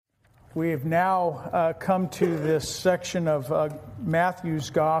We have now come to this section of Matthew's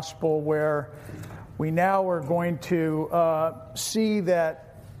Gospel where we now are going to see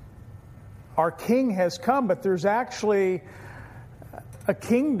that our King has come, but there's actually a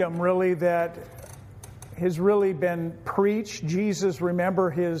kingdom really that has really been preached. Jesus, remember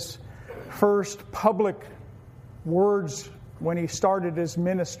his first public words when he started his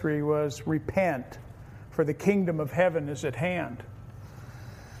ministry was, "Repent, for the kingdom of heaven is at hand."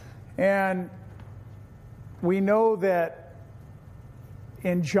 And we know that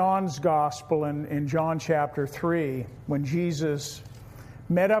in John's Gospel, in John chapter 3, when Jesus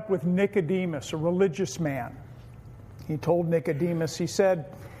met up with Nicodemus, a religious man, he told Nicodemus, he said,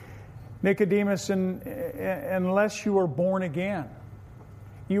 "Nicodemus, unless you are born again,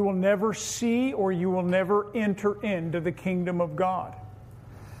 you will never see or you will never enter into the kingdom of God."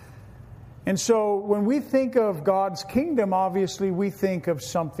 And so when we think of God's kingdom, obviously we think of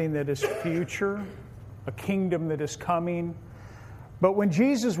something that is future, a kingdom that is coming. But when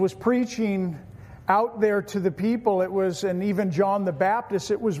Jesus was preaching out there to the people, it was, and even John the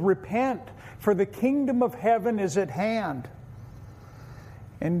Baptist, it was, "Repent, for the kingdom of heaven is at hand."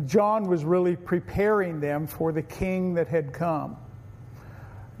 And John was really preparing them for the king that had come.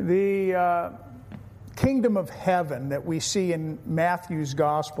 The kingdom of heaven that we see in Matthew's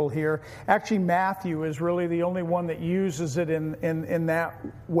Gospel here, actually Matthew is really the only one that uses it in that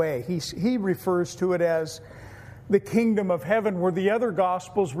way. He refers to it as the kingdom of heaven, where the other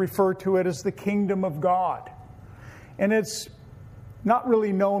Gospels refer to it as the kingdom of God. And it's not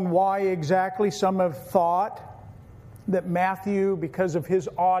really known why exactly. Some have thought that Matthew, because of his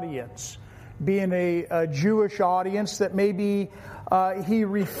audience, being a Jewish audience, that maybe he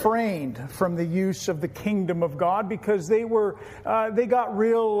refrained from the use of the kingdom of God because they got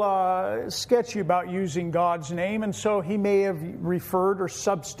real sketchy about using God's name, and so he may have referred or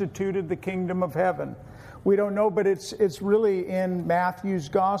substituted the kingdom of heaven. We don't know, but it's really in Matthew's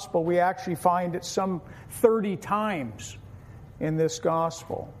Gospel. We actually find it some 30 times in this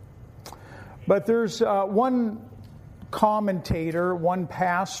Gospel. But there's one commentator, one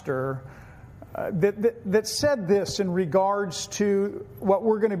pastor, that said this in regards to what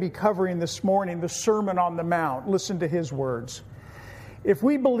we're going to be covering this morning, the Sermon on the Mount. Listen to his words. "If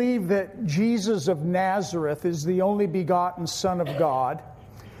we believe that Jesus of Nazareth is the only begotten Son of God,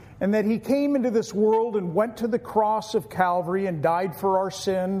 and that he came into this world and went to the cross of Calvary and died for our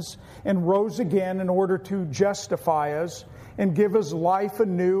sins and rose again in order to justify us and give us life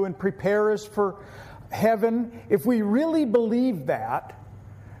anew and prepare us for heaven, if we really believe that,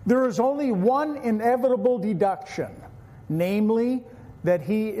 there is only one inevitable deduction, namely that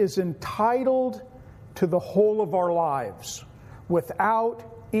he is entitled to the whole of our lives without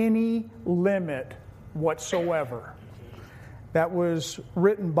any limit whatsoever." That was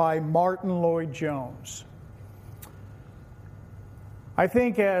written by Martin Lloyd-Jones. I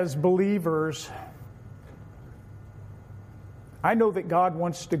think as believers, I know that God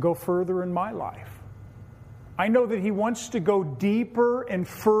wants to go further in my life. I know that he wants to go deeper and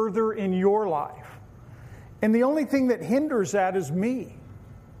further in your life. And the only thing that hinders that is me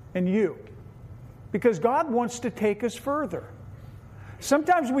and you. Because God wants to take us further.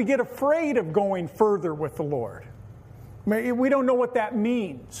 Sometimes we get afraid of going further with the Lord. We don't know what that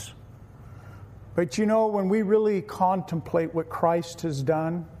means. But you know, when we really contemplate what Christ has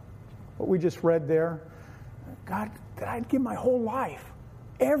done, what we just read there, God, I'd give my whole life,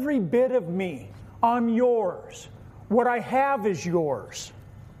 every bit of me, I'm yours. What I have is yours.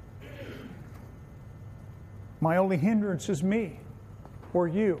 My only hindrance is me or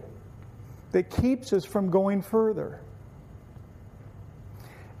you that keeps us from going further.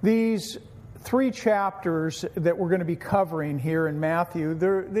 These 3 chapters that we're going to be covering here in Matthew,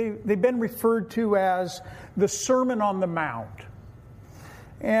 they've been referred to as the Sermon on the Mount.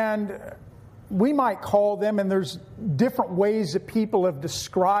 And we might call them, and there's different ways that people have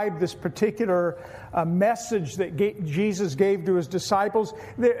described this particular message that Jesus gave to his disciples.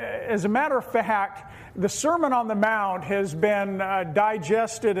 As a matter of fact, the Sermon on the Mount has been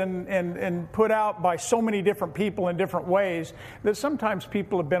digested and put out by so many different people in different ways that sometimes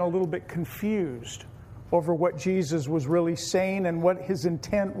people have been a little bit confused over what Jesus was really saying and what his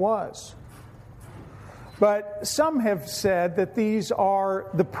intent was. But some have said that these are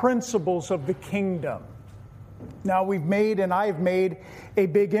the principles of the kingdom. Now I've made a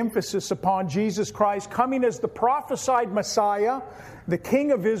big emphasis upon Jesus Christ coming as the prophesied Messiah, the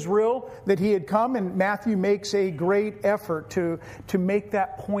King of Israel, that he had come, and Matthew makes a great effort to make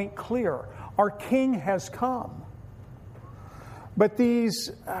that point clear. Our King has come. But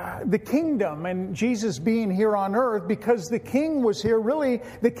the kingdom and Jesus being here on earth, because the king was here, really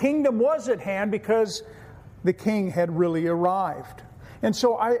the kingdom was at hand because the king had really arrived. And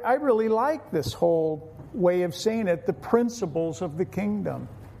so I really like this whole way of saying it, the principles of the kingdom.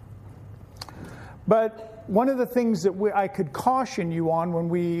 But one of the things that I could caution you on when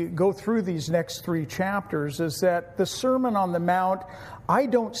we go through these next 3 chapters is that the Sermon on the Mount, I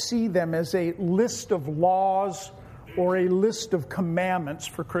don't see them as a list of laws or a list of commandments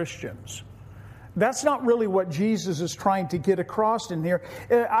for Christians. That's not really what Jesus is trying to get across in here.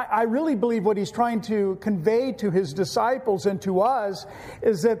 I really believe what he's trying to convey to his disciples and to us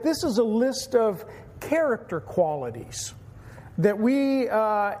is that this is a list of character qualities that we,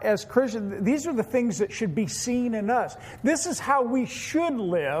 as Christians, these are the things that should be seen in us. This is how we should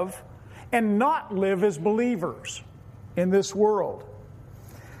live and not live as believers in this world.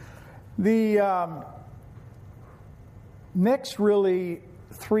 The next really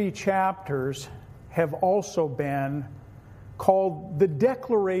 3 chapters have also been called the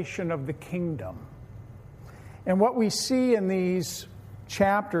Declaration of the Kingdom. And what we see in these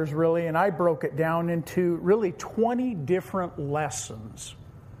chapters really, and I broke it down into really 20 different lessons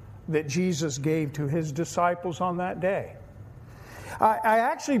that Jesus gave to his disciples on that day. I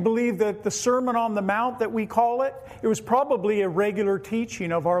actually believe that the Sermon on the Mount that we call it, it was probably a regular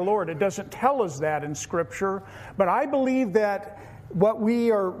teaching of our Lord. It doesn't tell us that in Scripture, but I believe that what we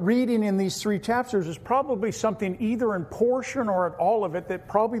are reading in these 3 chapters is probably something either in portion or at all of it that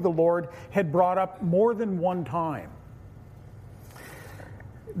probably the Lord had brought up more than one time.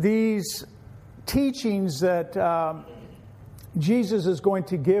 These teachings that Jesus is going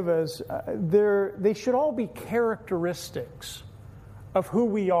to give us, they should all be characteristics of who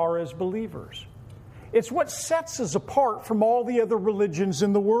we are as believers. It's what sets us apart from all the other religions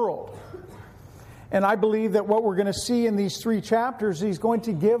in the world. And I believe that what we're going to see in these 3 chapters, he's going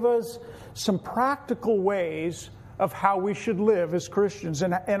to give us some practical ways of how we should live as Christians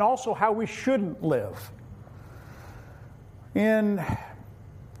and also how we shouldn't live. In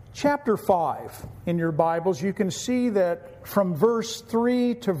chapter 5 in your Bibles, you can see that from verse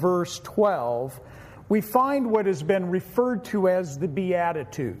 3 to verse 12, we find what has been referred to as the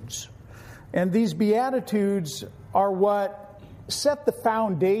Beatitudes. And these Beatitudes are what set the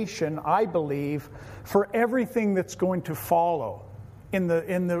foundation, I believe, for everything that's going to follow in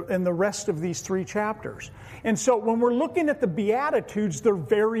the rest of these 3 chapters. And so when we're looking at the Beatitudes, they're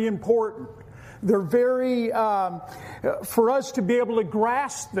very important. They're very, for us to be able to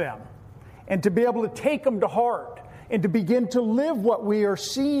grasp them and to be able to take them to heart and to begin to live what we are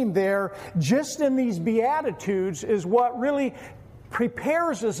seeing there just in these Beatitudes is what really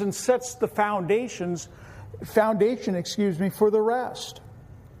prepares us and sets the foundation, for the rest.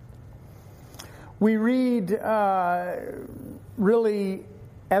 We read really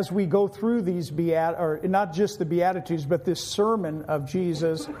as we go through these not just the Beatitudes, but this sermon of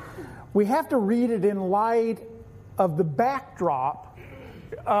Jesus, we have to read it in light of the backdrop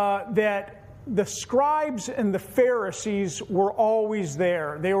that the scribes and the Pharisees were always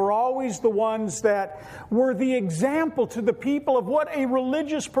there. They were always the ones that were the example to the people of what a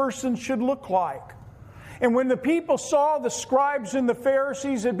religious person should look like. And when the people saw the scribes and the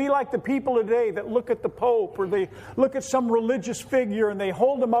Pharisees, it'd be like the people today that look at the Pope or they look at some religious figure and they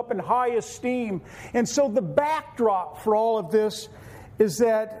hold them up in high esteem. And so the backdrop for all of this is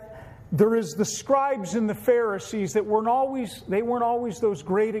that there is the scribes and the Pharisees that weren't always those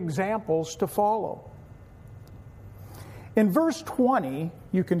great examples to follow. In verse 20,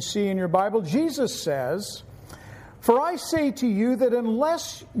 you can see in your Bible, Jesus says, "For I say to you that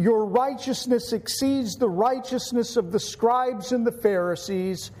unless your righteousness exceeds the righteousness of the scribes and the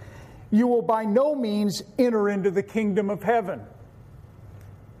Pharisees, you will by no means enter into the kingdom of heaven."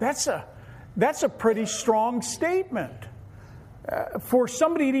 That's a pretty strong statement. For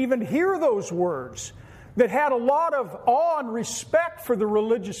somebody to even hear those words that had a lot of awe and respect for the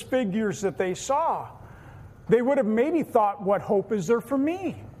religious figures that they saw, they would have maybe thought, what hope is there for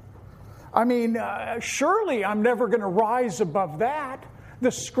me? I mean, surely I'm never going to rise above that.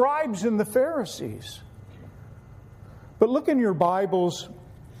 The scribes and the Pharisees. But look in your Bibles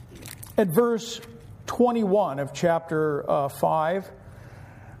at verse 21 of chapter 5.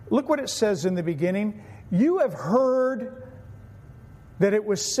 Look what it says in the beginning. "You have heard that it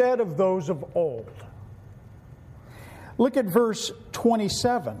was said of those of old." Look at verse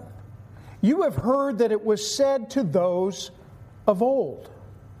 27. "You have heard that it was said to those of old."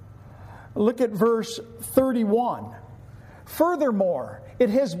 Look at verse 31. "Furthermore, it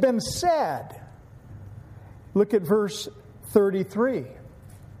has been said." Look at verse 33.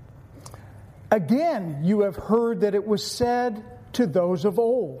 "Again, you have heard that it was said to those of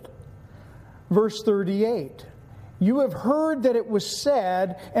old. Verse 38, you have heard that it was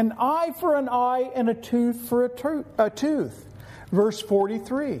said, an eye for an eye and a tooth for a tooth. Verse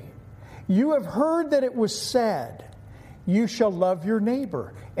 43, you have heard that it was said, you shall love your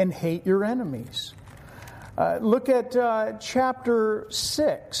neighbor and hate your enemies. Look at chapter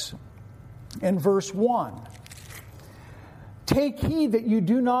 6 and verse 1. Take heed that you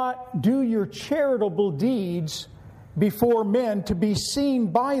do not do your charitable deeds before men to be seen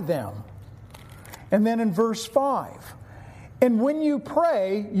by them. And then in verse 5, and when you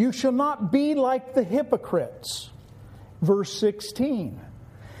pray, you shall not be like the hypocrites. Verse 16,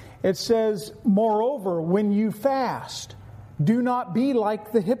 it says, moreover, when you fast, do not be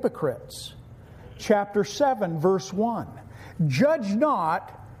like the hypocrites. Chapter 7, verse 1, judge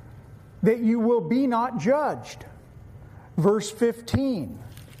not that you will be not judged. Verse 15,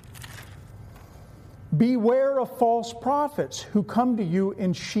 beware of false prophets who come to you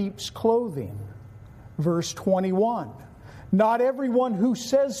in sheep's clothing. Verse 21, not everyone who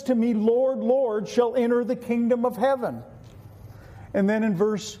says to me, Lord, Lord, shall enter the kingdom of heaven. And then in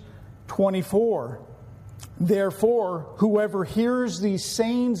verse 24, therefore, whoever hears these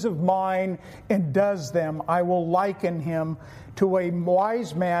sayings of mine and does them, I will liken him to a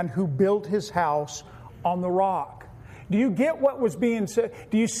wise man who built his house on the rock. Do you get what was being said?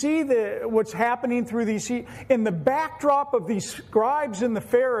 Do you see what's happening through these? In the backdrop of these scribes and the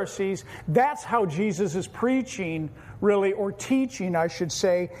Pharisees, that's how Jesus is preaching, really, or teaching, I should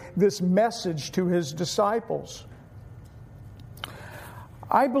say, this message to his disciples.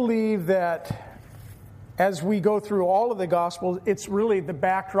 I believe that as we go through all of the Gospels, it's really the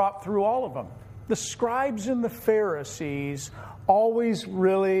backdrop through all of them. The scribes and the Pharisees always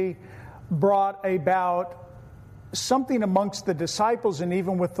really brought about something amongst the disciples and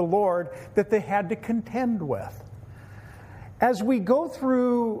even with the Lord that they had to contend with. As we go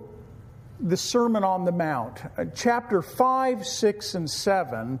through the Sermon on the Mount, chapter 5, 6, and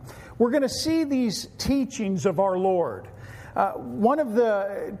 7, we're going to see these teachings of our Lord. One of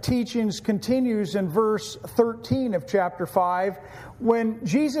the teachings continues in verse 13 of chapter 5 when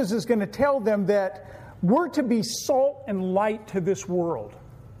Jesus is going to tell them that we're to be salt and light to this world.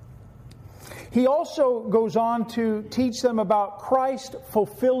 He also goes on to teach them about Christ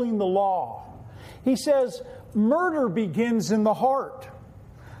fulfilling the law. He says, murder begins in the heart.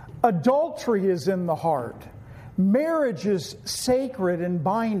 Adultery is in the heart. Marriage is sacred and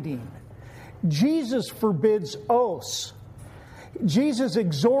binding. Jesus forbids oaths. Jesus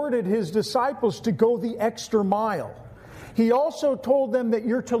exhorted his disciples to go the extra mile. He also told them that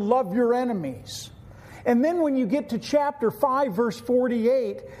you're to love your enemies. And then when you get to chapter 5, verse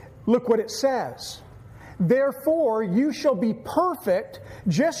 48, look what it says. Therefore, you shall be perfect,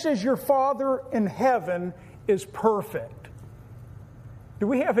 just as your Father in heaven is perfect. Do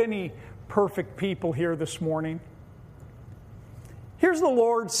we have any perfect people here this morning? Here's the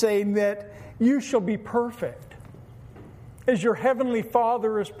Lord saying that you shall be perfect, as your heavenly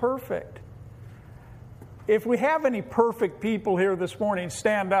Father is perfect. If we have any perfect people here this morning,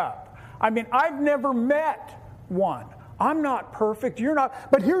 stand up. I mean, I've never met one. I'm not perfect, you're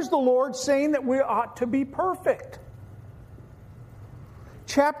not. But here's the Lord saying that we ought to be perfect.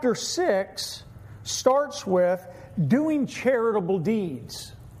 Chapter 6 starts with doing charitable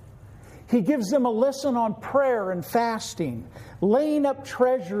deeds. He gives them a lesson on prayer and fasting, laying up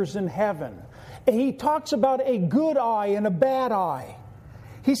treasures in heaven. And he talks about a good eye and a bad eye.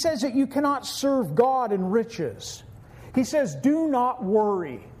 He says that you cannot serve God and riches. He says, do not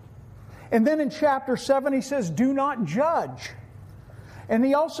worry. And then in chapter 7, he says, do not judge. And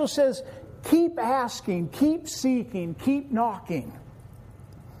he also says, keep asking, keep seeking, keep knocking.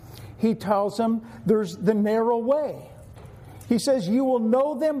 He tells them there's the narrow way. He says, you will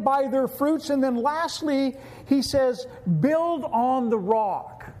know them by their fruits. And then lastly, he says, build on the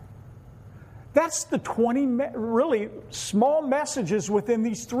rock. That's the 20 really small messages within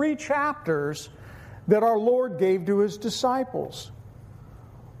these 3 chapters that our Lord gave to his disciples.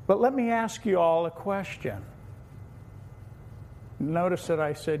 But let me ask you all a question. Notice that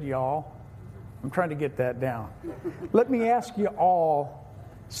I said y'all. I'm trying to get that down. Let me ask you all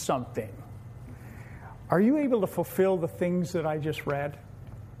something. Are you able to fulfill the things that I just read?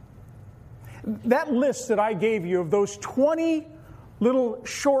 That list that I gave you of those 20 little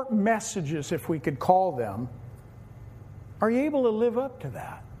short messages, if we could call them, are you able to live up to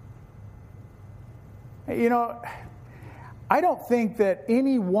that? You know, I don't think that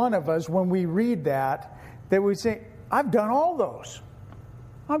any one of us, when we read that we say, I've done all those.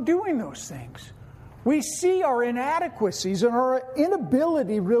 I'm doing those things. We see our inadequacies and our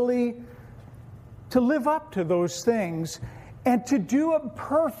inability really to live up to those things. and to do it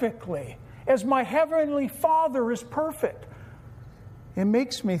perfectly, as my Heavenly Father is perfect. It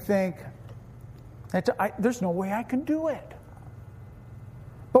makes me think, there's no way I can do it.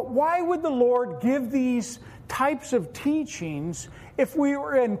 But why would the Lord give these types of teachings if we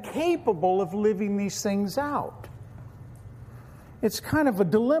were incapable of living these things out? It's kind of a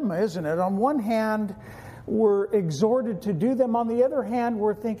dilemma, isn't it? On one hand, we're exhorted to do them. On the other hand,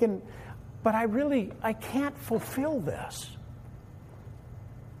 we're thinking, but I can't fulfill this.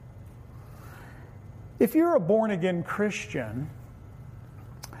 If you're a born-again Christian,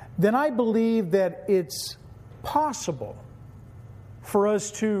 then I believe that it's possible for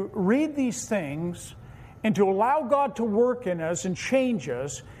us to read these things and to allow God to work in us and change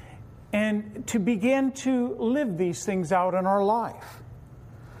us and to begin to live these things out in our life.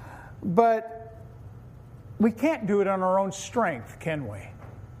 But we can't do it on our own strength, can we?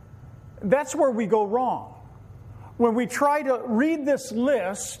 That's where we go wrong. When we try to read this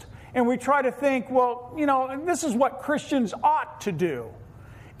list and we try to think, well, this is what Christians ought to do.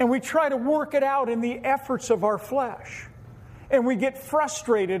 And we try to work it out in the efforts of our flesh. And we get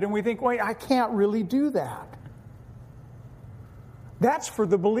frustrated and we think, wait, I can't really do that. That's for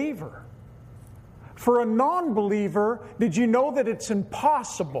the believer. For a non-believer, did you know that it's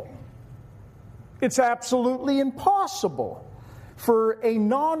impossible? It's absolutely impossible for a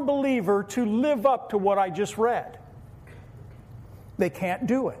non-believer to live up to what I just read. They can't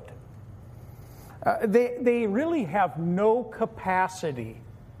do it. They really have no capacity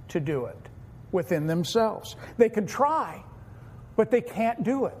to do it within themselves. They can try, but they can't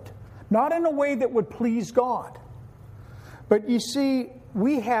do it. Not in a way that would please God. But you see,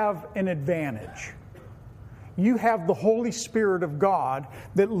 we have an advantage. You have the Holy Spirit of God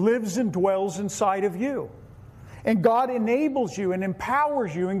that lives and dwells inside of you. And God enables you and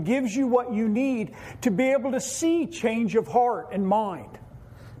empowers you and gives you what you need to be able to see change of heart and mind,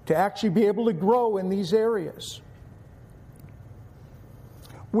 to actually be able to grow in these areas.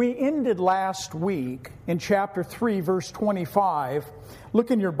 We ended last week in chapter 3, verse 25.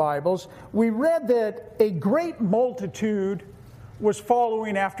 Look in your Bibles. We read that a great multitude was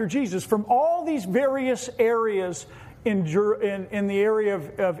following after Jesus from all these various areas in the area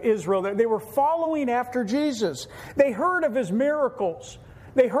of Israel. They were following after Jesus. They heard of His miracles.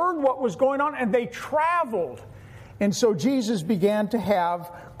 They heard what was going on, and they traveled. And so Jesus began to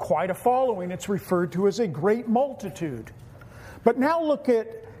have quite a following. It's referred to as a great multitude. But now look at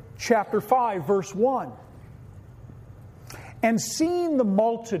chapter 5, verse 1. And seeing the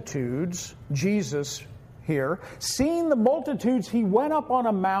multitudes, Jesus here, seeing the multitudes, He went up on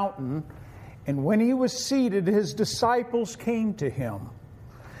a mountain, and when He was seated, His disciples came to Him.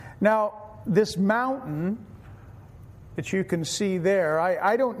 Now, this mountain that you can see there,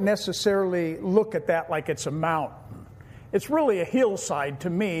 I don't necessarily look at that like it's a mountain. It's really a hillside to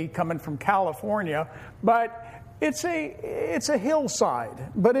me, coming from California, but it's a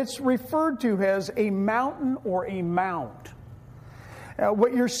hillside, but it's referred to as a mountain or a mount.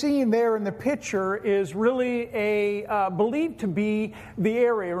 What you're seeing there in the picture is really believed to be the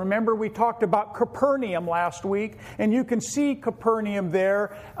area. Remember, we talked about Capernaum last week, and you can see Capernaum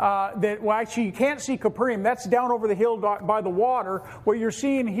there. Actually, you can't see Capernaum. That's down over the hill by the water. What you're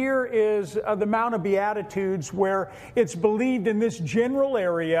seeing here is the Mount of Beatitudes, where it's believed in this general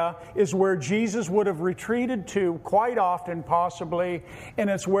area is where Jesus would have retreated to quite often, possibly, and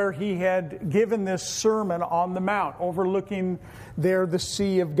it's where He had given this sermon on the Mount, overlooking there the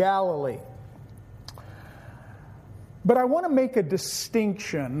Sea of Galilee. But I want to make a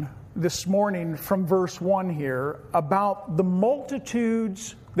distinction this morning from verse 1 here about the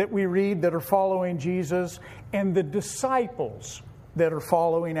multitudes that we read that are following Jesus and the disciples that are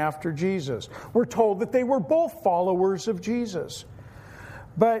following after Jesus. We're told that they were both followers of Jesus.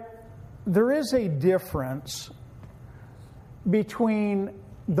 But there is a difference between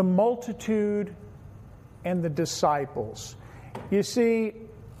the multitude and the disciples. You see,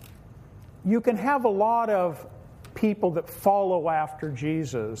 you can have a lot of people that follow after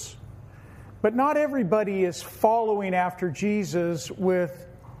Jesus, but not everybody is following after Jesus with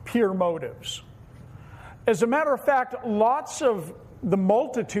pure motives. As a matter of fact, lots of the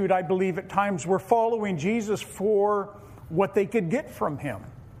multitude, I believe, at times were following Jesus for what they could get from Him.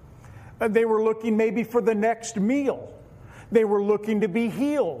 They were looking maybe for the next meal. They were looking to be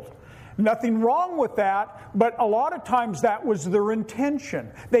healed. Nothing wrong with that, but a lot of times that was their intention.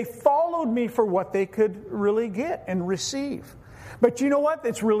 They followed me for what they could really get and receive. But you know what?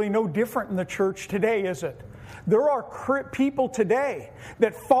 It's really no different in the church today, is it? There are people today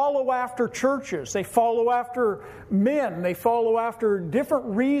that follow after churches. They follow after men. They follow after different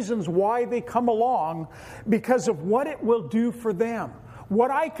reasons why they come along because of what it will do for them. What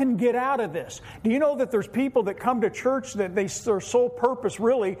I can get out of this. Do you know that there's people that come to church that their sole purpose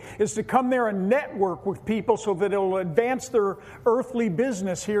really is to come there and network with people so that it'll advance their earthly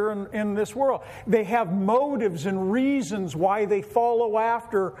business here in this world. They have motives and reasons why they follow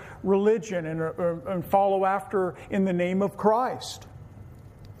after religion and follow after in the name of Christ.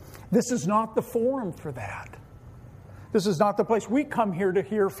 This is not the forum for that. This is not the place. We come here to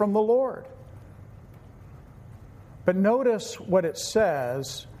hear from the Lord. But notice what it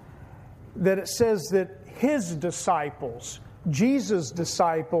says, that it says that his disciples, Jesus'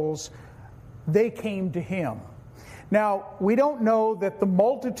 disciples, they came to him. Now, we don't know that the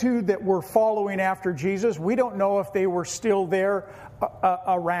multitude that were following after Jesus, we don't know if they were still there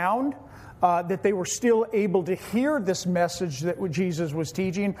around, that they were still able to hear this message that Jesus was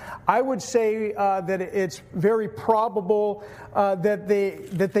teaching. I would say that it's very probable that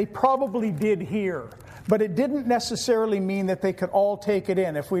they probably did hear. But it didn't necessarily mean that they could all take it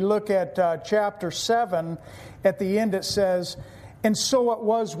in. If we look at chapter 7, at the end it says, "And so it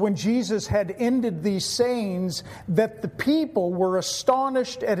was when Jesus had ended these sayings that the people were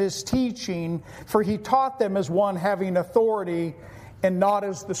astonished at his teaching, for he taught them as one having authority and not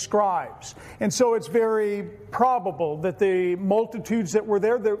as the scribes." And so it's very probable that the multitudes that were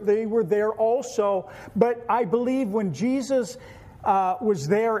there, they were there also. But I believe when Jesus was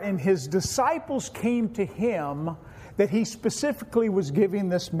there and his disciples came to him, that he specifically was giving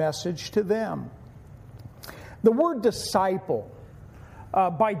this message to them. The word disciple,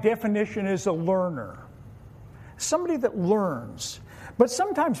 by definition, is a learner. Somebody that learns. But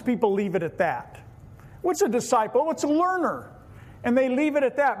sometimes people leave it at that. What's a disciple? What's a learner? And they leave it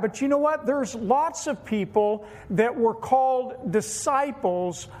at that. But you know what? There's lots of people that were called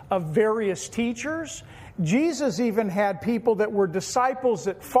disciples of various teachers. Jesus even had people that were disciples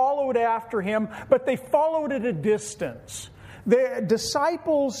that followed after him, but they followed at a distance. The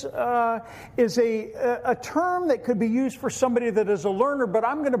disciples is a term that could be used for somebody that is a learner, but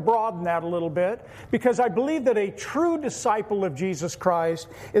I'm going to broaden that a little bit because I believe that a true disciple of Jesus Christ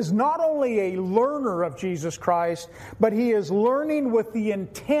is not only a learner of Jesus Christ, but he is learning with the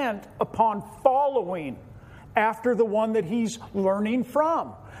intent upon following after the one that he's learning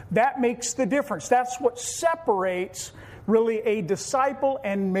from. That makes the difference. That's what separates really a disciple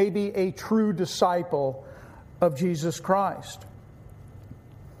and maybe a true disciple of Jesus Christ.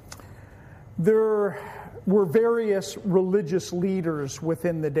 There were various religious leaders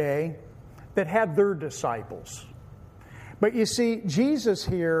within the day that had their disciples. But you see, Jesus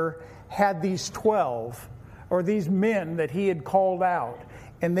here had these 12, or these men that he had called out,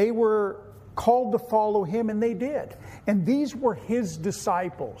 and they were called to follow him, and they did. And these were his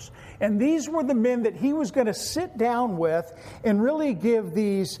disciples. And these were the men that he was going to sit down with and really give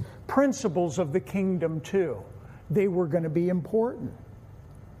these principles of the kingdom to. They were going to be important.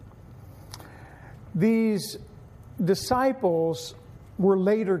 These disciples were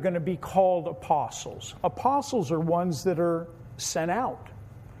later going to be called apostles. Apostles are ones that are sent out.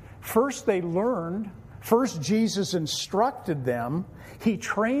 First they learned. First Jesus instructed them. He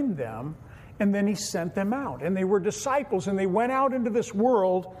trained them. And then he sent them out. And they were disciples, and they went out into this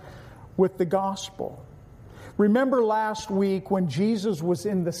world with the gospel. Remember last week when Jesus was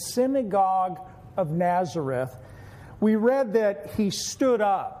in the synagogue of Nazareth, we read that he stood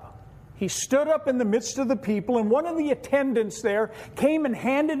up. He stood up in the midst of the people, and one of the attendants there came and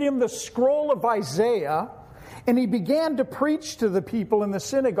handed him the scroll of Isaiah, and he began to preach to the people in the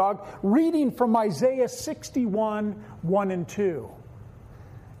synagogue, reading from Isaiah 61, 1 and 2.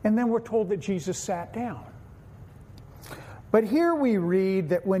 And then we're told that Jesus sat down. But here we read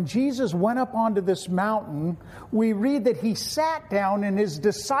that when Jesus went up onto this mountain, we read that he sat down and his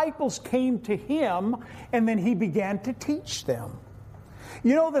disciples came to him, and then he began to teach them.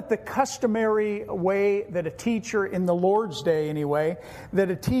 You know that the customary way that a teacher, in the Lord's day anyway, that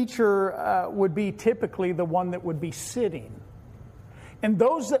a teacher would be typically the one that would be sitting. And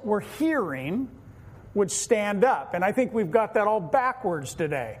those that were hearing would stand up. And I think we've got that all backwards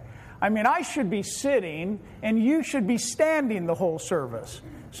today. I mean, I should be sitting and you should be standing the whole service.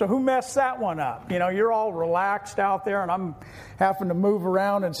 So who messed that one up? You know, you're all relaxed out there and I'm having to move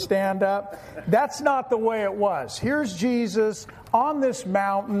around and stand up. That's not the way it was. Here's Jesus on this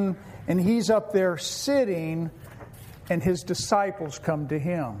mountain and he's up there sitting and his disciples come to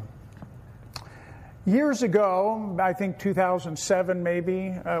him. Years ago, I think 2007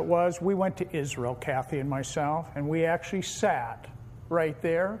 maybe it was, we went to Israel, Kathy and myself, and we actually sat right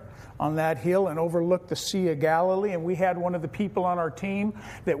there on that hill and overlooked the Sea of Galilee. And we had one of the people on our team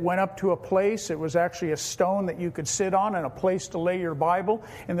that went up to a place. It was actually a stone that you could sit on and a place to lay your Bible.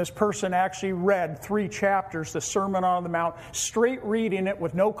 And this person actually read 3 chapters, the Sermon on the Mount, straight reading it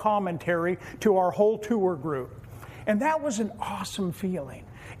with no commentary to our whole tour group. And that was an awesome feeling.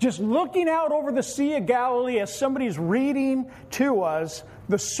 Just looking out over the Sea of Galilee as somebody's reading to us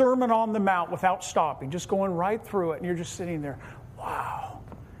the Sermon on the Mount without stopping, just going right through it. And you're just sitting there, wow.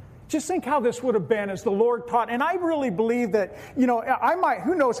 Just think how this would have been as the Lord taught. And I really believe that,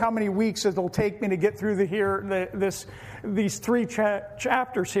 who knows how many weeks it'll take me to get through these 3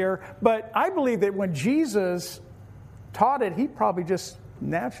 chapters here. But I believe that when Jesus taught it, he probably just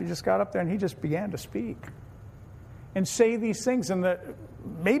naturally just got up there and he just began to speak and say these things. And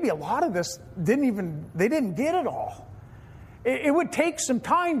maybe a lot of this they didn't get it all. It would take some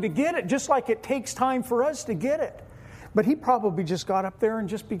time to get it, just like it takes time for us to get it. But he probably just got up there and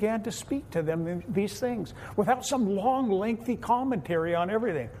just began to speak to them these things without some long, lengthy commentary on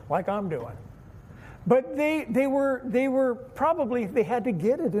everything, like I'm doing. But they had to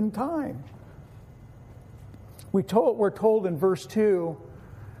get it in time. We're told in verse 2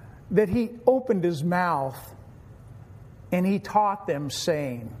 that he opened his mouth and he taught them,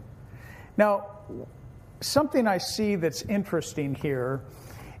 saying. Now, something I see that's interesting here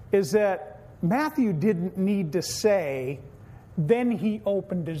is that Matthew didn't need to say, then he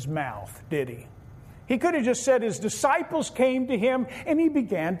opened his mouth, did he? He could have just said his disciples came to him and he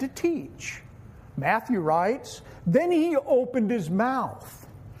began to teach. Matthew writes, then he opened his mouth.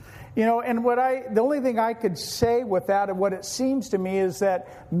 And the only thing I could say with that, and what it seems to me, is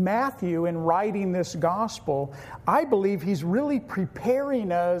that Matthew, in writing this gospel, I believe he's really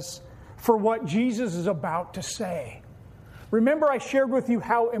preparing us for what Jesus is about to say. Remember, I shared with you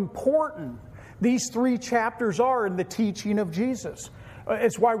how important these 3 chapters are in the teaching of Jesus.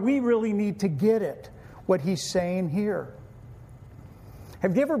 It's why we really need to get it, what he's saying here.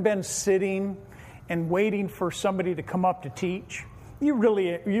 Have you ever been sitting and waiting for somebody to come up to teach? You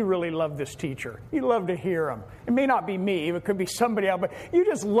really love this teacher. You love to hear him. It may not be me. It could be somebody else. But you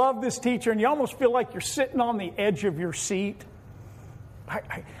just love this teacher, and you almost feel like you're sitting on the edge of your seat.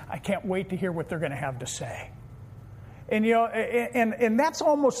 I can't wait to hear what they're going to have to say. And and that's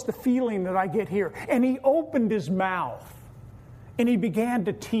almost the feeling that I get here. And he opened his mouth and he began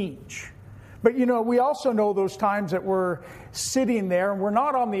to teach. But we also know those times that we're sitting there and we're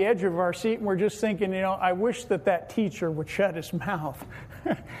not on the edge of our seat and we're just thinking, I wish that teacher would shut his mouth.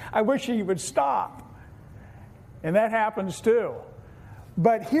 I wish he would stop. And that happens too.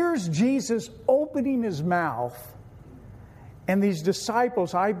 But here's Jesus opening his mouth, and these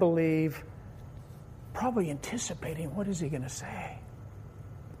disciples, I believe, probably anticipating, what is he going to say?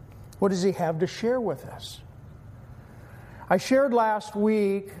 What does he have to share with us? I shared last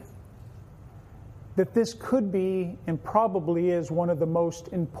week that this could be and probably is one of the most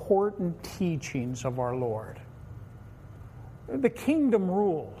important teachings of our Lord. The kingdom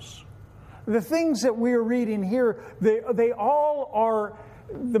rules. The things that we're reading here, they all are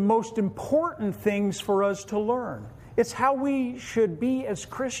the most important things for us to learn. It's how we should be as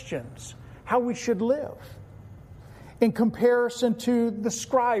Christians, how we should live, in comparison to the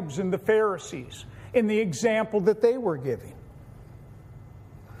scribes and the Pharisees in the example that they were giving.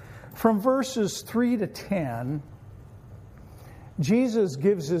 From verses 3 to 10, Jesus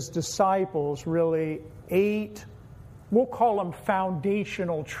gives his disciples really 8, we'll call them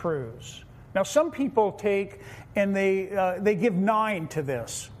foundational truths. Now, some people take and they give 9 to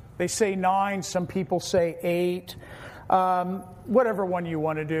this. They say 9, some people say 8. Whatever one you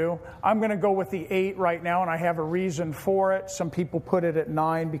want to do. I'm going to go with the 8 right now, and I have a reason for it. Some people put it at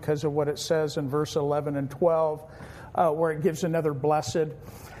 9 because of what it says in verse 11 and 12, where it gives another blessed.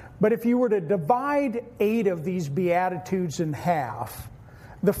 But if you were to divide 8 of these Beatitudes in half,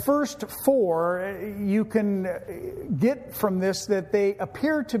 the first 4, you can get from this that they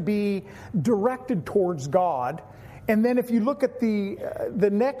appear to be directed towards God. And then if you look at the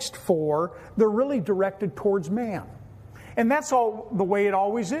next 4, they're really directed towards man. And that's all the way it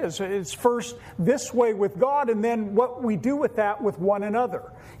always is. It's first this way with God, and then what we do with that with one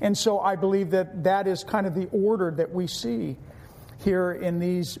another. And so I believe that is kind of the order that we see here in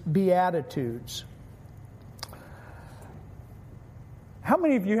these Beatitudes. How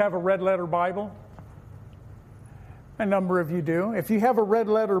many of you have a red letter Bible? A number of you do. If you have a red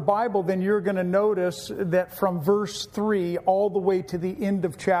letter Bible, then you're going to notice that from verse 3 all the way to the end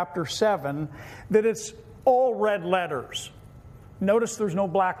of chapter 7, that it's all red letters. Notice there's no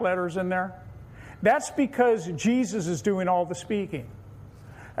black letters in there. That's because Jesus is doing all the speaking.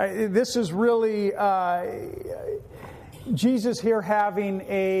 This is really, Jesus here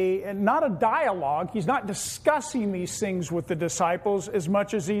having not a dialogue. He's not discussing these things with the disciples as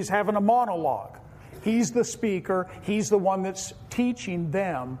much as he's having a monologue. He's the speaker. He's the one that's teaching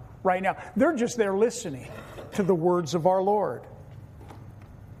them right now. They're just there listening to the words of our Lord.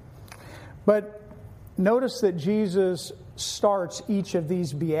 But notice that Jesus starts each of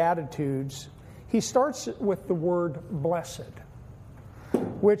these Beatitudes. He starts with the word blessed,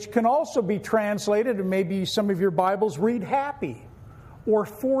 which can also be translated, and maybe some of your Bibles read happy or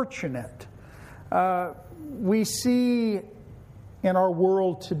fortunate. We see in our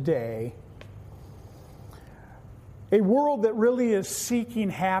world today a world that really is seeking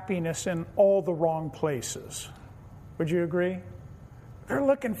happiness in all the wrong places. Would you agree? They're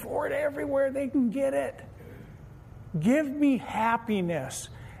looking for it everywhere they can get it. Give me happiness.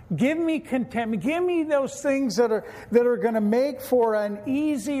 Give me contentment. Give me those things that are going to make for an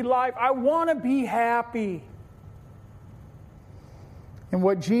easy life. I want to be happy. And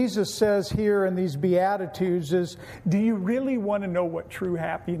what Jesus says here in these Beatitudes is, do you really want to know what true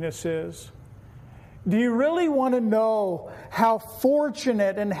happiness is? Do you really want to know how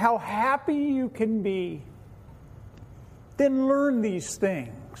fortunate and how happy you can be? Then learn these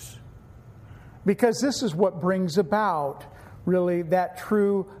things. Because this is what brings about really that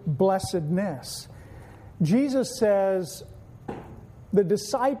true blessedness. Jesus says the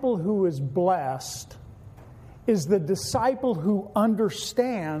disciple who is blessed is the disciple who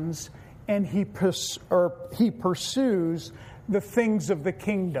understands and he pursues the things of the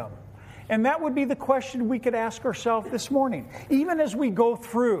kingdom. And that would be the question we could ask ourselves this morning. Even as we go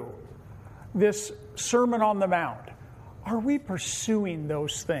through this Sermon on the Mount, are we pursuing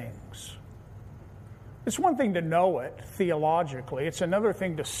those things? It's one thing to know it theologically. It's another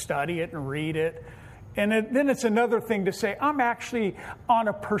thing to study it and read it. And then it's another thing to say, I'm actually on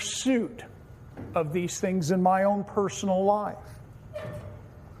a pursuit of these things in my own personal life.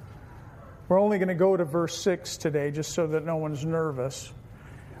 We're only going to go to verse 6 today, just so that no one's nervous.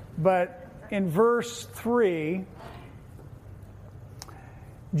 But in verse 3,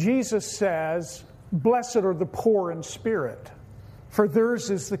 Jesus says, "Blessed are the poor in spirit, for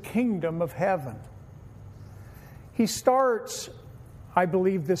theirs is the kingdom of heaven." He starts, I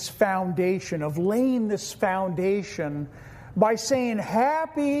believe, this foundation of laying this foundation by saying,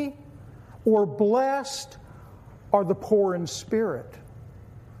 happy or blessed are the poor in spirit.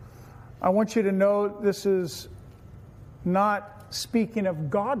 I want you to know this is not speaking of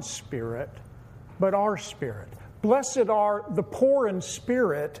God's spirit, but our spirit. Blessed are the poor in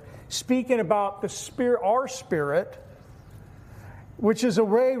spirit, speaking about the spirit, our spirit, which is a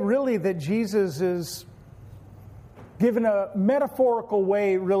way really that Jesus is given a metaphorical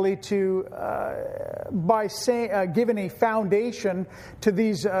way really to, by saying, given a foundation to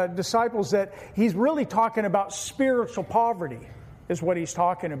these disciples that he's really talking about spiritual poverty is what he's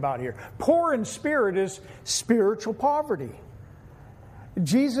talking about here. Poor in spirit is spiritual poverty.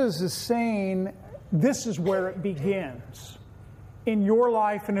 Jesus is saying this is where it begins in your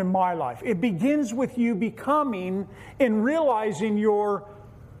life and in my life. It begins with you becoming and realizing your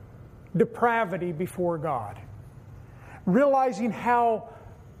depravity before God. Realizing how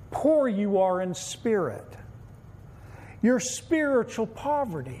poor you are in spirit. Your spiritual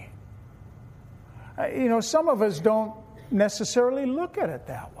poverty. Some of us don't necessarily look at it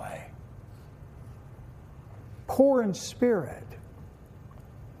that way. Poor in spirit.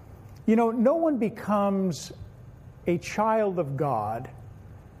 No one becomes a child of God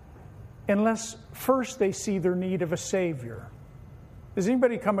unless first they see their need of a Savior. Does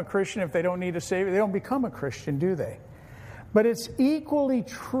anybody become a Christian if they don't need a Savior? They don't become a Christian, do they? But it's equally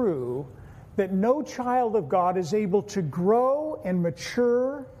true that no child of God is able to grow and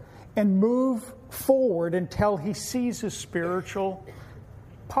mature and move forward until he sees his spiritual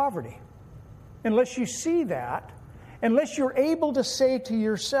poverty. Unless you see that, unless you're able to say to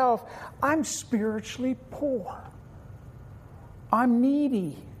yourself, I'm spiritually poor. I'm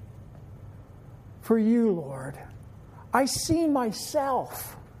needy for you, Lord. I see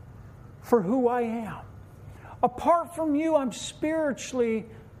myself for who I am. Apart from you, I'm spiritually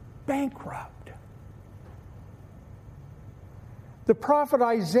bankrupt. The prophet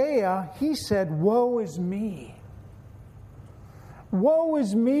Isaiah, he said, woe is me. Woe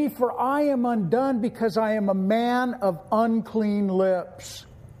is me, for I am undone because I am a man of unclean lips.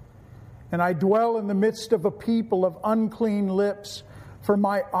 And I dwell in the midst of a people of unclean lips, for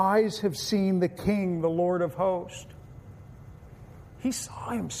my eyes have seen the King, the Lord of hosts. He saw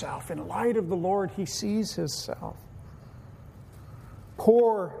himself. In light of the Lord, he sees himself.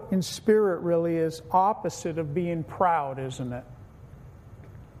 Poor in spirit really is opposite of being proud, isn't it?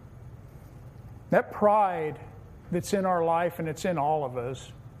 That pride that's in our life, and it's in all of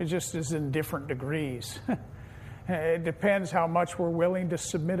us. It just is in different degrees. It depends how much we're willing to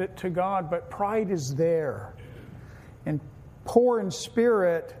submit it to God, but pride is there. And poor in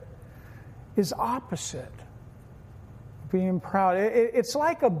spirit is opposite. Being proud. It's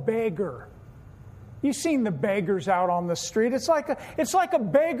like a beggar. You've seen the beggars out on the street. It's like a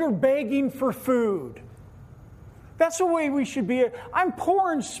beggar begging for food. That's the way we should be. I'm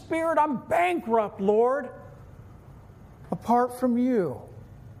poor in spirit. I'm bankrupt, Lord. Apart from you,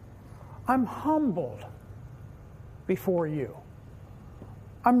 I'm humbled before you.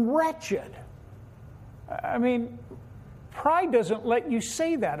 I'm wretched. I mean, pride doesn't let you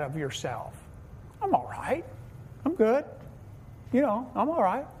say that of yourself. I'm all right. I'm good. I'm all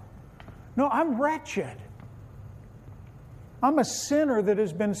right. No, I'm wretched. I'm a sinner that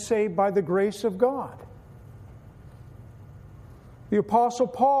has been saved by the grace of God. The Apostle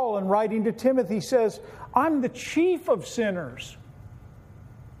Paul, in writing to Timothy, says, I'm the chief of sinners.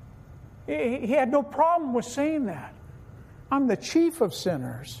 He had no problem with saying that. I'm the chief of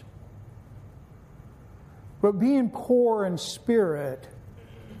sinners. But being poor in spirit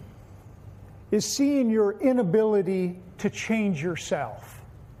is seeing your inability to change yourself.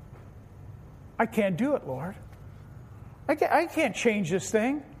 I can't do it, Lord. I can't change this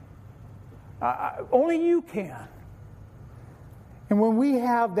thing. Only you can. And when we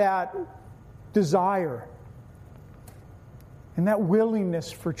have that desire and that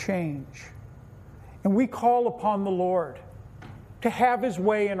willingness for change, and we call upon the Lord to have His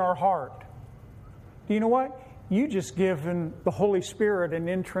way in our heart, do you know what? You just given the Holy Spirit an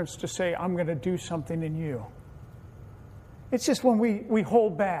entrance to say, I'm going to do something in you. It's just when we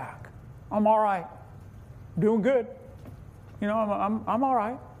hold back. I'm all right. I'm doing good. I'm all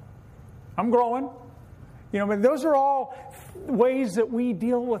right. I'm growing. But those are all ways that we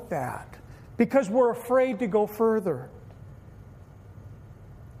deal with that because we're afraid to go further.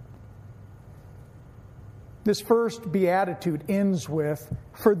 This first beatitude ends with,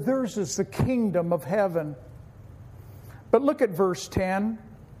 for theirs is the kingdom of heaven. But look at verse 10,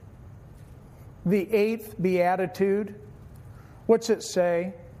 the 8th beatitude. What's it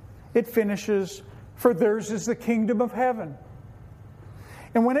say? It finishes, for theirs is the kingdom of heaven.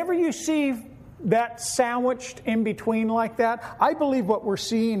 And whenever you see that sandwiched in between like that, I believe what we're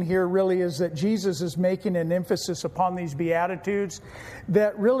seeing here really is that Jesus is making an emphasis upon these Beatitudes,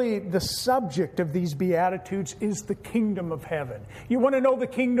 that really the subject of these Beatitudes is the kingdom of heaven. You want to know the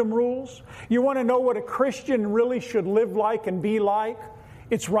kingdom rules? You want to know what a Christian really should live like and be like?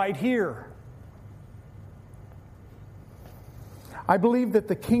 It's right here. I believe that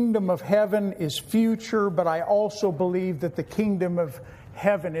the kingdom of heaven is future, but I also believe that the kingdom of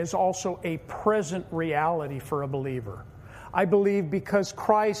heaven is also a present reality for a believer. I believe because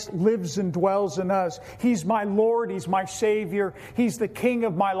Christ lives and dwells in us, He's my Lord, He's my Savior, He's the King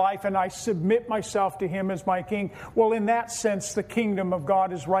of my life, and I submit myself to Him as my King. Well, in that sense, the kingdom of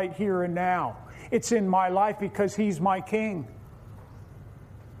God is right here and now. It's in my life because He's my King.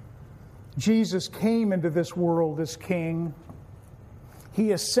 Jesus came into this world as King.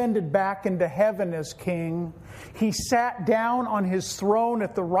 He ascended back into heaven as King. He sat down on His throne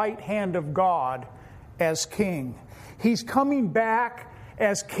at the right hand of God as King. He's coming back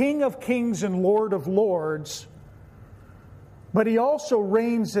as King of Kings and Lord of Lords. But He also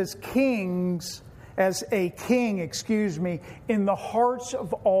reigns as a king, in the hearts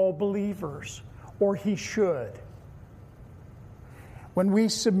of all believers, or He should. When we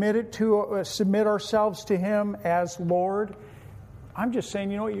submit ourselves to Him as Lord, I'm just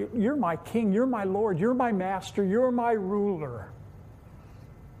saying, you're my King, you're my Lord, you're my Master, you're my ruler.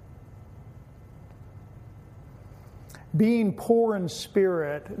 Being poor in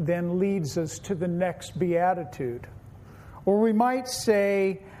spirit then leads us to the next beatitude. Or we might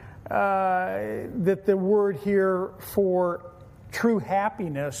say that the word here for true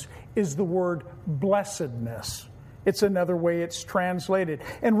happiness is the word blessedness. It's another way it's translated.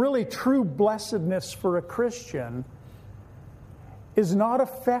 And really, true blessedness for a Christian is not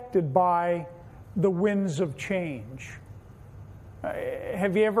affected by the winds of change.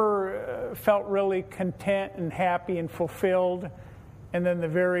 Have you ever felt really content and happy and fulfilled, and then the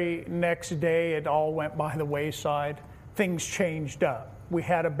very next day it all went by the wayside? Things changed up. We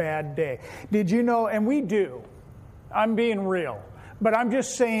had a bad day. Did you know, and we do, I'm being real, but I'm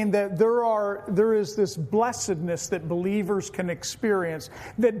just saying that there is this blessedness that believers can experience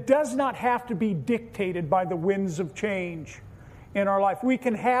that does not have to be dictated by the winds of change in our life. We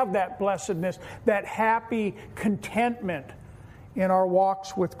can have that blessedness, that happy contentment in our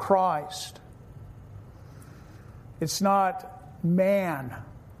walks with Christ. It's not man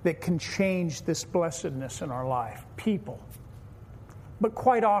that can change this blessedness in our life. People. But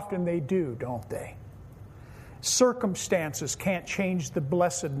quite often they do, don't they? Circumstances can't change the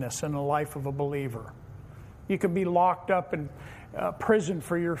blessedness in the life of a believer. You can be locked up in prison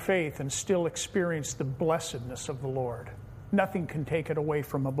for your faith and still experience the blessedness of the Lord. Nothing can take it away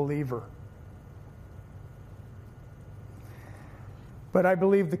from a believer. But I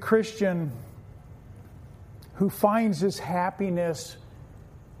believe the Christian who finds his happiness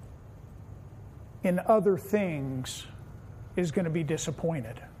in other things is going to be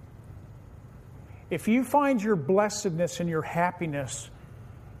disappointed. If you find your blessedness and your happiness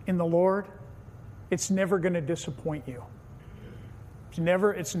in the Lord, it's never going to disappoint you. It's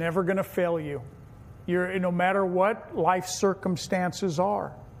never going to fail you. No matter what life circumstances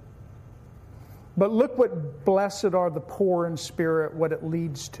are. But look what blessed are the poor in spirit, what it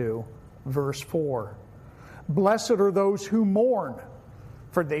leads to. Verse 4. Blessed are those who mourn,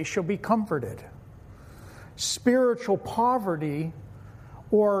 for they shall be comforted. Spiritual poverty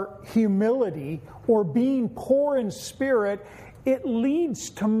or humility or being poor in spirit, it leads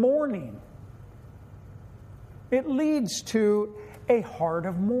to mourning. It leads to a heart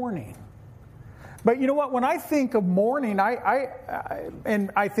of mourning. But you know what? When I think of mourning,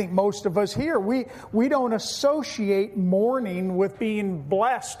 and I think most of us here, we don't associate mourning with being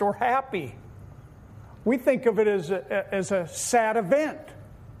blessed or happy. We think of it as a sad event.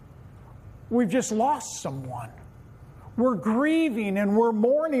 We've just lost someone. We're grieving and we're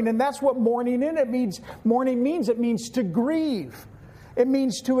mourning, and that's what mourning means. Mourning means it means to grieve. It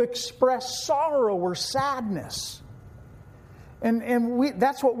means to express sorrow or sadness. And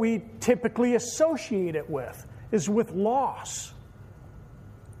that's what we typically associate it with, is with loss.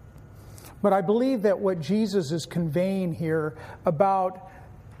 But I believe that what Jesus is conveying here about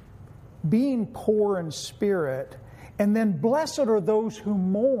being poor in spirit, and then blessed are those who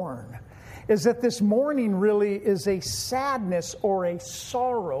mourn, is that this mourning really is a sadness or a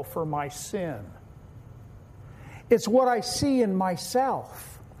sorrow for my sin. It's what I see in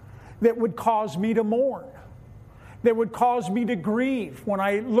myself that would cause me to mourn, that would cause me to grieve. When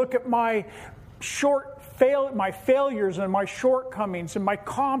I look at my failures and my shortcomings and my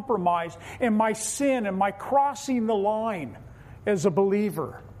compromise and my sin and my crossing the line as a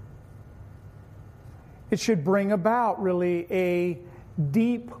believer, it should bring about really a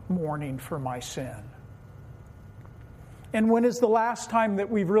deep mourning for my sin. And when is the last time that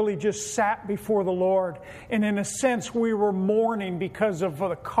we've really just sat before the Lord and in a sense we were mourning because of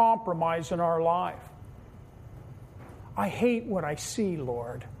the compromise in our life? I hate what I see,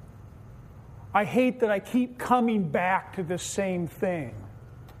 Lord. I hate that I keep coming back to the same thing.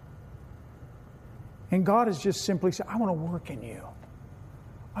 And God has just simply said, I want to work in you.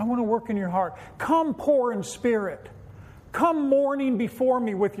 I want to work in your heart. Come poor in spirit. Come mourning before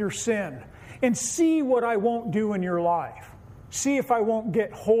me with your sin. And see what I won't do in your life. See if I won't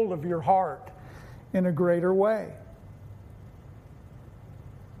get hold of your heart in a greater way.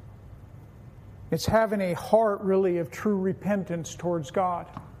 It's having a heart really of true repentance towards God.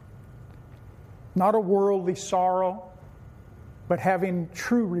 Not a worldly sorrow, but having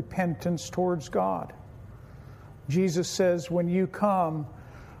true repentance towards God. Jesus says, when you come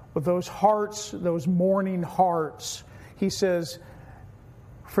with those hearts, those mourning hearts, He says,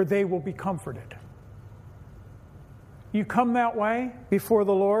 for they will be comforted. You come that way before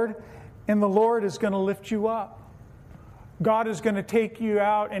the Lord, and the Lord is going to lift you up. God is going to take you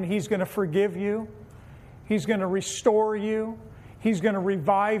out and He's going to forgive you. He's going to restore you. He's going to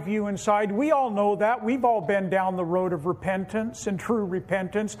revive you inside. We all know that. We've all been down the road of repentance and true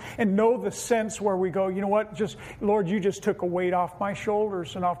repentance and know the sense where we go, you know what, Lord, you just took a weight off my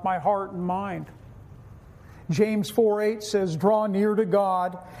shoulders and off my heart and mind. James 4:8 says, draw near to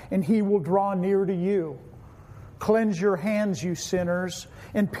God and He will draw near to you. Cleanse your hands, you sinners,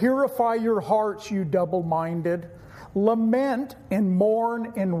 and purify your hearts, you double-minded. Lament and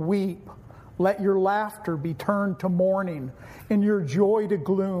mourn and weep. Let your laughter be turned to mourning and your joy to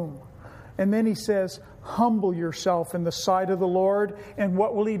gloom. And then he says, humble yourself in the sight of the Lord. And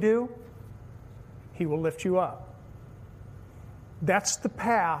what will He do? He will lift you up. That's the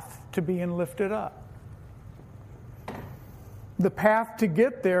path to being lifted up. The path to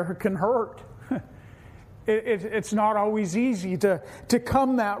get there can hurt. It's not always easy to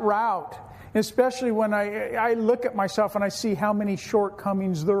come that route. Especially when I look at myself and I see how many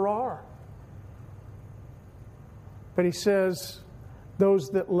shortcomings there are. But he says, those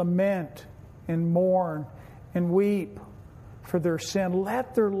that lament and mourn and weep for their sin,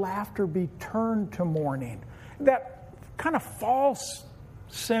 let their laughter be turned to mourning. That kind of false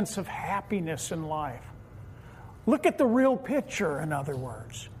sense of happiness in life. Look at the real picture, in other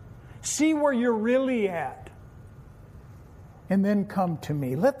words. See where you're really at. And then come to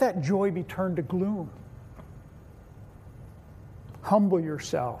me. Let that joy be turned to gloom. Humble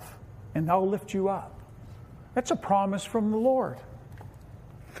yourself, and I'll lift you up. That's a promise from the Lord.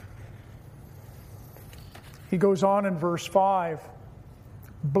 He goes on in verse 5.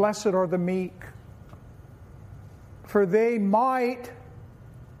 Blessed are the meek, for they might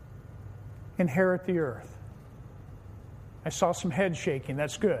inherit the earth. I saw some head shaking.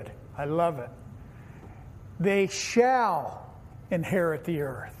 That's good. I love it. They shall inherit the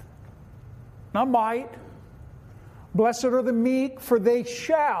earth. Not might. Blessed are the meek, for they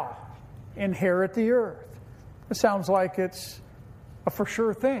shall inherit the earth. It sounds like it's a for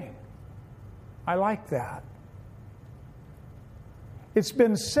sure thing. I like that. It's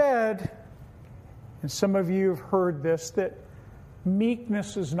been said, and some of you have heard this, that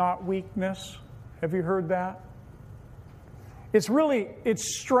meekness is not weakness. Have you heard that?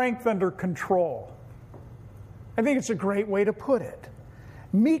 It's strength under control. I think it's a great way to put it.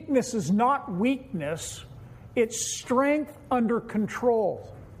 Meekness is not weakness, it's strength under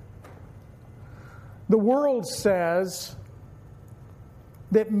control. The world says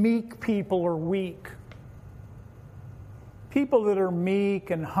that meek people are weak. People that are meek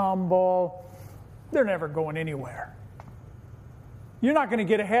and humble, they're never going anywhere. You're not going to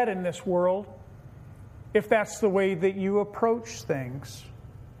get ahead in this world if that's the way that you approach things.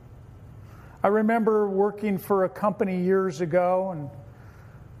 I remember working for a company years ago, and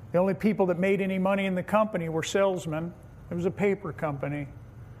the only people that made any money in the company were salesmen. It was a paper company.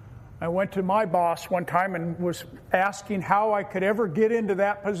 I went to my boss one time and was asking how I could ever get into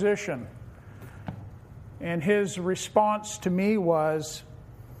that position. And his response to me was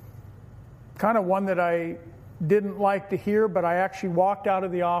kind of one that I didn't like to hear, but I actually walked out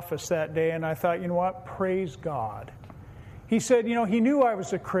of the office that day and I thought, you know what? Praise God. He said, he knew I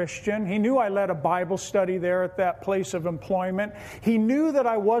was a Christian. He knew I led a Bible study there at that place of employment. He knew that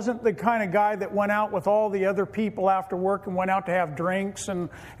I wasn't the kind of guy that went out with all the other people after work and went out to have drinks and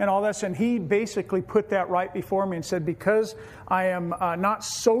all this. And he basically put that right before me and said, because I am not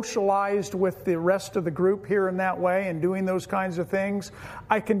socialized with the rest of the group here in that way and doing those kinds of things,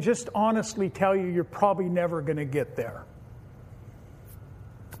 I can just honestly tell you, you're probably never going to get there.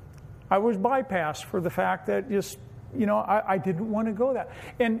 I was bypassed for the fact that I didn't want to go that.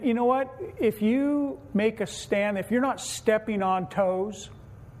 And you know what? If you make a stand, if you're not stepping on toes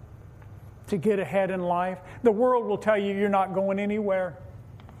to get ahead in life, the world will tell you you're not going anywhere.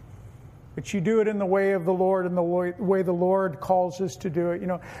 But you do it in the way of the Lord and the way the Lord calls us to do it.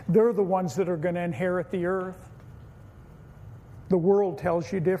 They're the ones that are going to inherit the earth. The world tells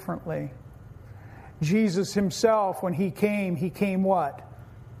you differently. Jesus himself, when he came what?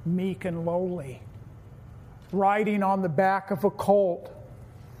 Meek and lowly. Riding on the back of a colt.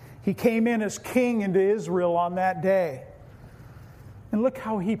 He came in as king into Israel on that day. And look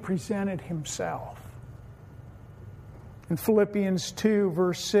how he presented himself. In Philippians 2,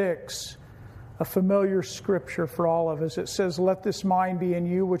 verse 6, a familiar scripture for all of us, it says, "Let this mind be in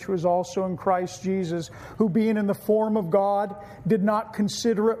you, which was also in Christ Jesus, who being in the form of God, did not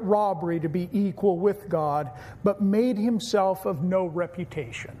consider it robbery to be equal with God, but made himself of no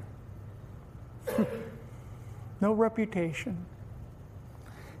reputation." No reputation.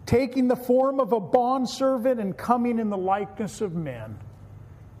 Taking the form of a bondservant and coming in the likeness of men.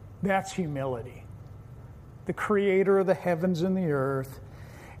 That's humility. The creator of the heavens and the earth.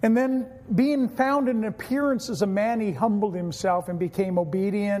 And then being found in appearance as a man, he humbled himself and became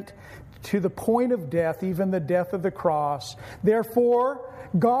obedient to the point of death, even the death of the cross. Therefore,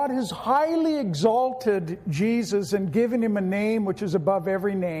 God has highly exalted Jesus and given him a name which is above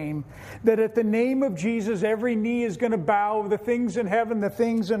every name, that at the name of Jesus every knee is going to bow, the things in heaven, the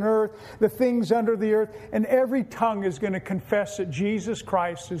things in earth, the things under the earth, and every tongue is going to confess that Jesus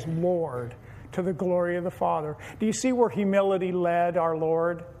Christ is Lord, to the glory of the Father. Do you see where humility led our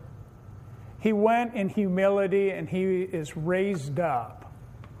Lord? He went in humility and he is raised up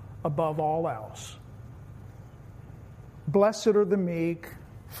above all else. Blessed are the meek,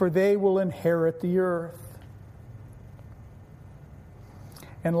 for they will inherit the earth.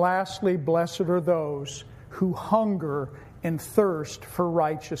 And lastly, blessed are those who hunger and thirst for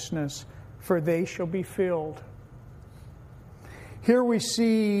righteousness, for they shall be filled. Here we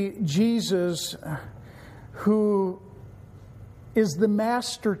see Jesus, who is the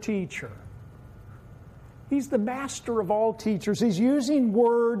master teacher. He's the master of all teachers. He's using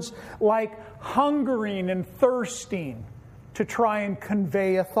words like hungering and thirsting to try and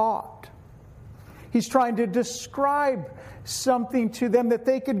convey a thought. He's trying to describe something to them that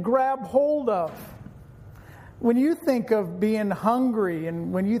they could grab hold of. When you think of being hungry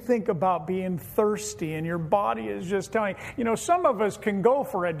and when you think about being thirsty and your body is just telling you, some of us can go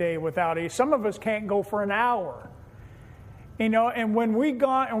for a day without eating. Some of us can't go for an hour. And when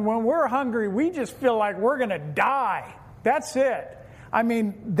we're hungry, we just feel like we're going to die. That's it.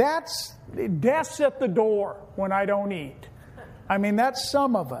 That's death's at the door when I don't eat. That's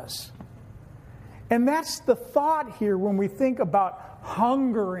some of us. And that's the thought here when we think about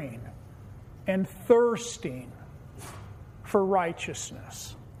hungering and thirsting for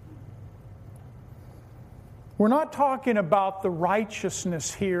righteousness. We're not talking about the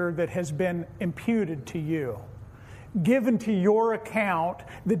righteousness here that has been imputed to you, given to your account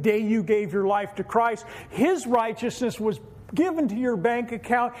the day you gave your life to Christ. His righteousness was given to your bank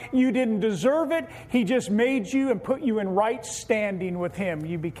account. You didn't deserve it. He just made you and put you in right standing with Him.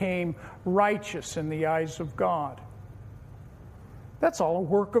 You became righteous in the eyes of God. That's all a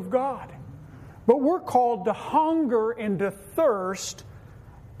work of God. But we're called to hunger and to thirst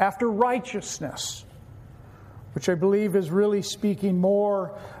after righteousness, which I believe is really speaking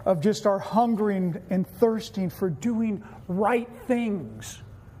more of just our hungering and thirsting for doing right things,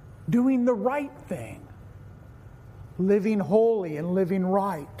 doing the right thing, living holy and living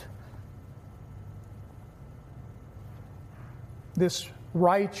right. This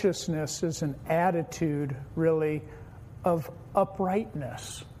righteousness is an attitude, really, of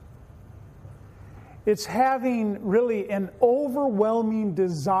uprightness. It's having really an overwhelming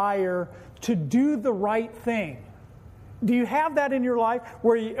desire to do the right thing. Do you have that in your life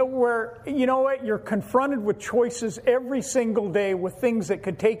where you're confronted with choices every single day with things that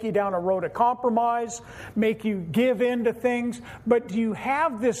could take you down a road of compromise, make you give in to things, but do you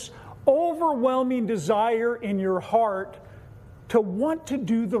have this overwhelming desire in your heart to want to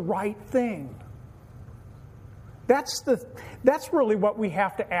do the right thing? That's really what we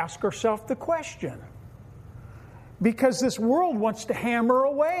have to ask ourselves the question. Because this world wants to hammer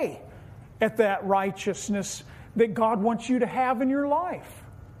away at that righteousness that God wants you to have in your life.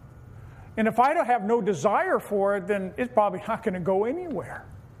 And if I don't have no desire for it, then it's probably not going to go anywhere.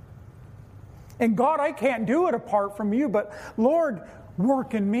 And God, I can't do it apart from you, but Lord,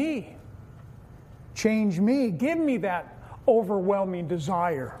 work in me. Change me. Give me that overwhelming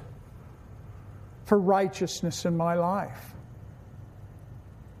desire for righteousness in my life.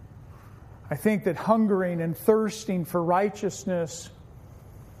 I think that hungering and thirsting for righteousness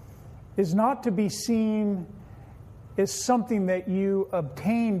is not to be seen as something that you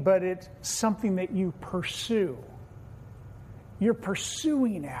obtain, but it's something that you pursue. You're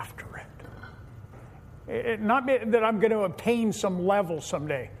pursuing after it. Not that I'm going to obtain some level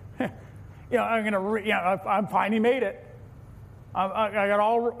someday. I'm finally made it. I got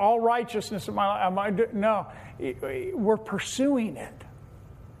all righteousness in my life. No, we're pursuing it.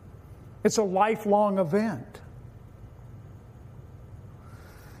 It's a lifelong event.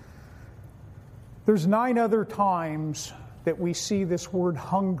 There's 9 other times that we see this word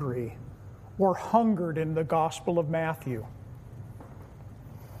hungry or hungered in the Gospel of Matthew.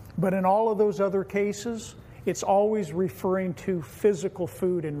 But in all of those other cases, it's always referring to physical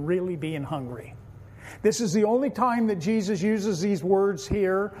food and really being hungry. This is the only time that Jesus uses these words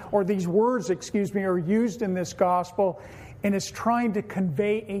here, or these words, are used in this Gospel, and it's trying to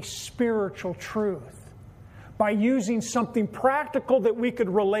convey a spiritual truth by using something practical that we could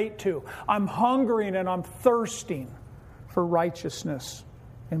relate to. I'm hungering and I'm thirsting for righteousness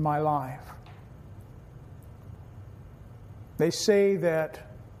in my life. They say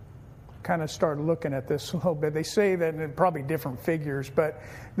that, kind of started looking at this a little bit, they say that, and probably different figures, but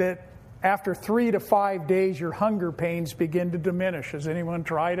that after 3 to 5 days your hunger pains begin to diminish. Has anyone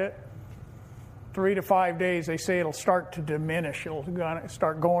tried it? 3 to 5 days, they say it'll start to diminish. It'll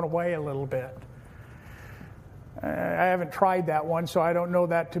start going away a little bit. I haven't tried that one, so I don't know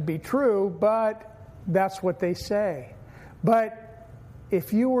that to be true, but that's what they say. But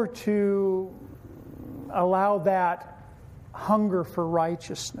if you were to allow that hunger for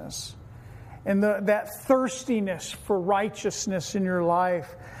righteousness and that thirstiness for righteousness in your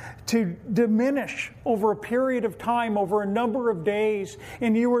life to diminish over a period of time, over a number of days,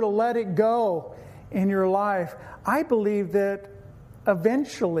 and you were to let it go in your life, I believe that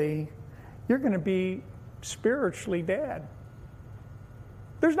eventually you're going to be spiritually dead.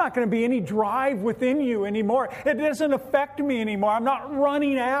 There's not going to be any drive within you anymore. It doesn't affect me anymore. I'm not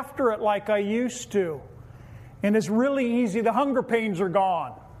running after it like I used to. And it's really easy. The hunger pains are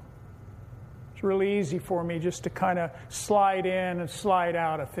gone. It's really easy for me just to kind of slide in and slide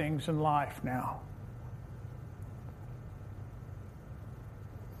out of things in life now.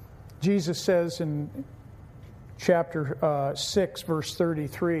 Jesus says in chapter 6, verse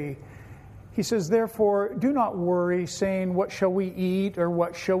 33, He says, therefore, do not worry, saying, what shall we eat, or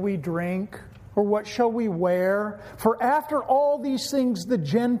what shall we drink, or what shall we wear? For after all these things the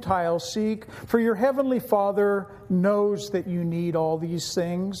Gentiles seek, for your heavenly Father knows that you need all these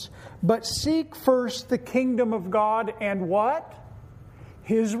things. But seek first the kingdom of God and what?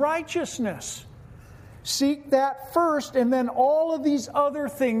 His righteousness. Seek that first, and then all of these other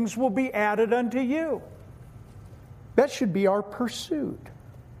things will be added unto you. That should be our pursuit.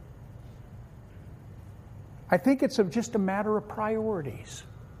 I think it's just a matter of priorities.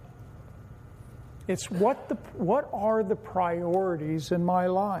 It's what are the priorities in my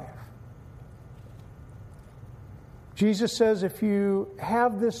life? Jesus says if you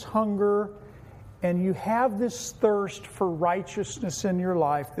have this hunger and you have this thirst for righteousness in your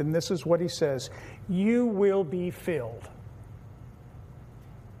life, then this is what he says, you will be filled.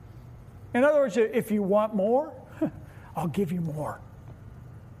 In other words, if you want more, I'll give you more.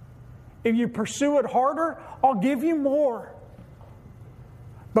 If you pursue it harder, I'll give you more.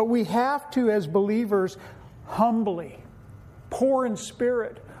 But we have to, as believers, humbly, poor in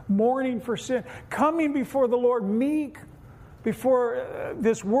spirit, mourning for sin, coming before the Lord, meek before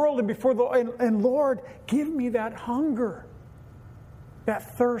this world and before the and Lord, give me that hunger,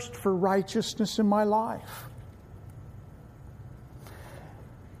 that thirst for righteousness in my life.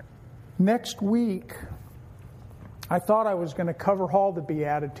 Next week, I thought I was going to cover all the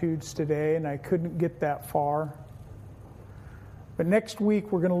Beatitudes today, and I couldn't get that far. But next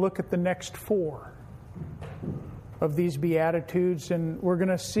week, we're going to look at the next 4 of these Beatitudes, and we're going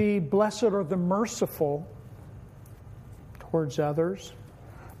to see, blessed are the merciful towards others.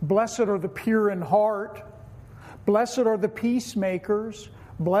 Blessed are the pure in heart. Blessed are the peacemakers.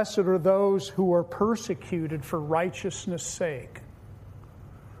 Blessed are those who are persecuted for righteousness' sake.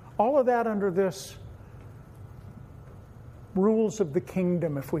 All of that under this rules of the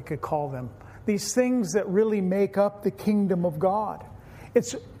kingdom, if we could call them. These things that really make up the kingdom of God.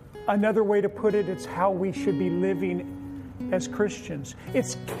 It's another way to put it, it's how we should be living as Christians.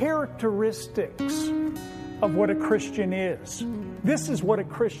 It's characteristics of what a Christian is. This is what a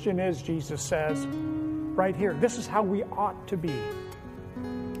Christian is, Jesus says, right here. This is how we ought to be.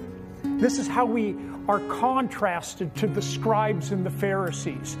 This is how we are contrasted to the scribes and the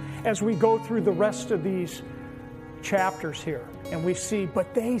Pharisees as we go through the rest of these chapters here, and we see,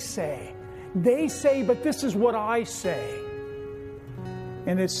 but they say, but this is what I say.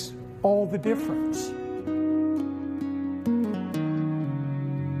 And it's all the difference.